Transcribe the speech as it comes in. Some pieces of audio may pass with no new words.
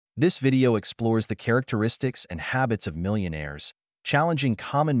This video explores the characteristics and habits of millionaires, challenging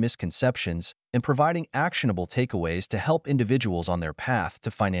common misconceptions and providing actionable takeaways to help individuals on their path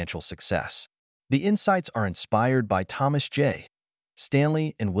to financial success. The insights are inspired by Thomas J.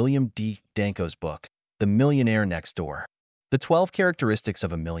 Stanley and William D. Danko's book, The Millionaire Next Door. The 12 Characteristics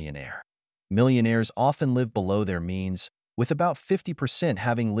of a Millionaire. Millionaires often live below their means, with about 50%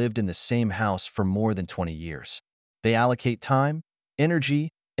 having lived in the same house for more than 20 years. They allocate time, energy,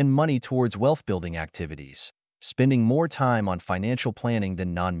 and money towards wealth-building activities, spending more time on financial planning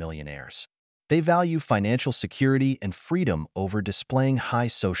than non-millionaires. They value financial security and freedom over displaying high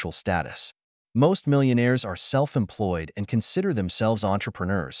social status. Most millionaires are self-employed and consider themselves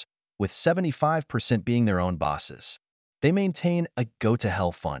entrepreneurs, with 75% being their own bosses. They maintain a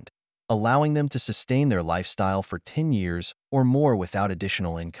go-to-hell fund, allowing them to sustain their lifestyle for 10 years or more without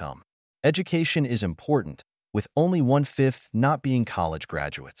additional income. Education is important, with only 1/5 not being college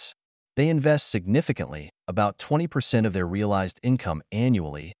graduates. They invest significantly, about 20% of their realized income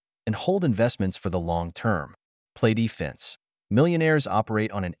annually, and hold investments for the long term. Play defense. Millionaires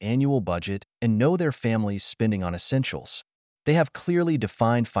operate on an annual budget and know their family's spending on essentials. They have clearly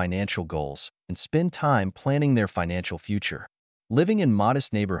defined financial goals and spend time planning their financial future. Living in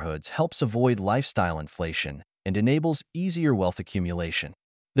modest neighborhoods helps avoid lifestyle inflation and enables easier wealth accumulation.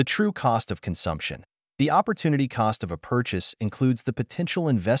 The true cost of consumption. The opportunity cost of a purchase includes the potential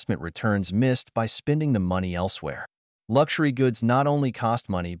investment returns missed by spending the money elsewhere. Luxury goods not only cost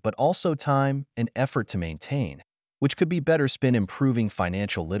money but also time and effort to maintain, which could be better spent improving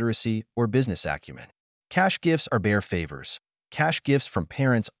financial literacy or business acumen. Cash gifts are bare favors. Cash gifts from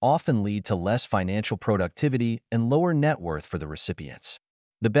parents often lead to less financial productivity and lower net worth for the recipients.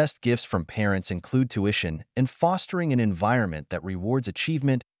 The best gifts from parents include tuition and fostering an environment that rewards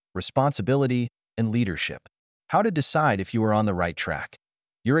achievement, responsibility, and leadership. How to decide if you are on the right track.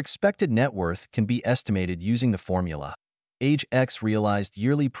 Your expected net worth can be estimated using the formula age x realized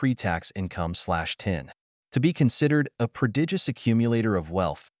yearly pre-tax income /10. To be considered a prodigious accumulator of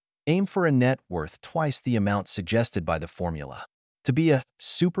wealth, aim for a net worth twice the amount suggested by the formula. To be a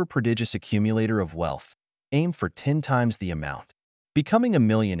super prodigious accumulator of wealth, aim for 10 times the amount. Becoming a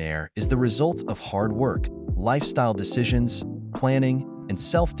millionaire is the result of hard work, lifestyle decisions, planning, and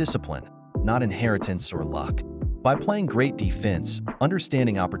self-discipline, not inheritance or luck. By playing great defense,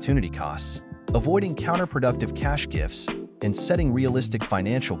 understanding opportunity costs, avoiding counterproductive cash gifts, and setting realistic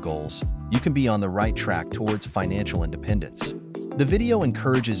financial goals, you can be on the right track towards financial independence. The video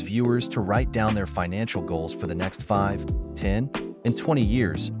encourages viewers to write down their financial goals for the next 5, 10, and 20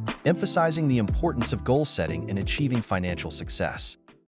 years, emphasizing the importance of goal setting in achieving financial success.